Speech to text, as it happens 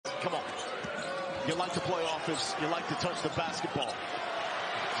You like to play offense. You like to touch the basketball.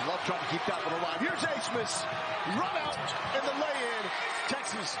 You love trying to keep that one alive. Here's Abmas. Run out and the lay-in.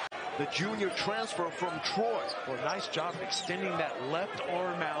 Texas, the junior transfer from Troy. Well, nice job extending that left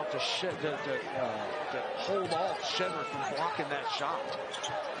arm out to hold off Shedrick from blocking that shot.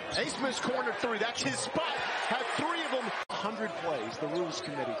 Abmas corner three. That's his spot. Had 3 of them. 100 plays, the rules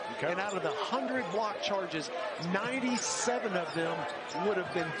committee. Okay. And out of the 100 block charges, 97 of them would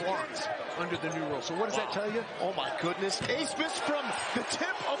have been blocked under the new rule. So what does that tell you? Oh my goodness. Abmas from the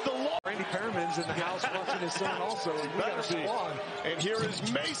tip of the law. Randy Perriman's in the house watching his son also. And we got a squad. And here is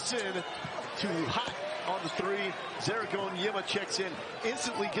Mason too hot on the 3. Zaragon Yima checks in,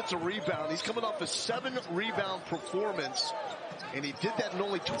 instantly gets a rebound. He's coming off a 7-rebound performance. And he did that in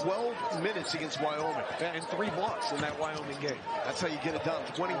only 12 minutes against Wyoming. Yeah, and 3 blocks in that Wyoming game. That's how you get it done.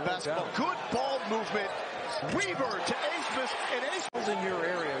 Winning basketball. Good ball movement. Weaver to Abmas. And Abmas in your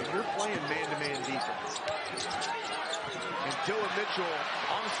area, you're playing man-to-man defense. And Dylan Mitchell,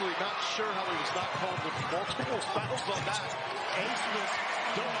 honestly, not sure how he was not called with multiple fouls on that. Abmas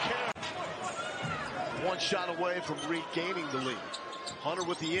don't care. 1 shot away from regaining the lead. Hunter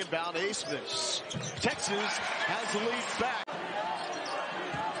with the inbound. Abmas. Texas has the lead back.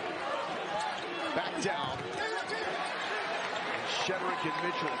 Back down. And Shedrick and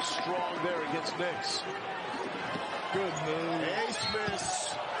Mitchell strong there against Nix. Good move.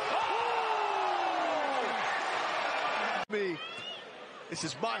 Abmas. Oh! This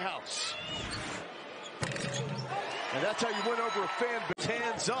is my house. And that's how you win over a fan.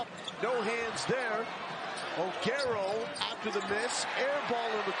 Hands up. No hands there. O'Garo after the miss. Air ball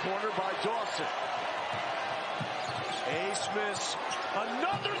in the corner by Dawson. Abmas.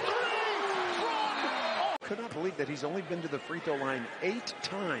 Another 3. Could not believe that he's only been to the free throw line 8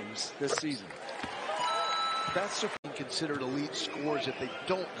 times this season. That's considered elite scores if they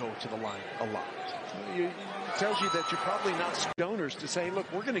don't go to the line a lot. It tells you that you're probably not donors to say, look,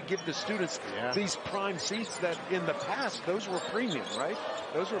 we're going to give the students these prime seats that in the past, those were premium, right?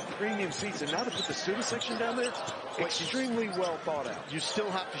 Those were premium seats. And now to put the student section down there, extremely well thought out. You still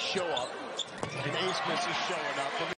have to show up. And Abmas is showing up.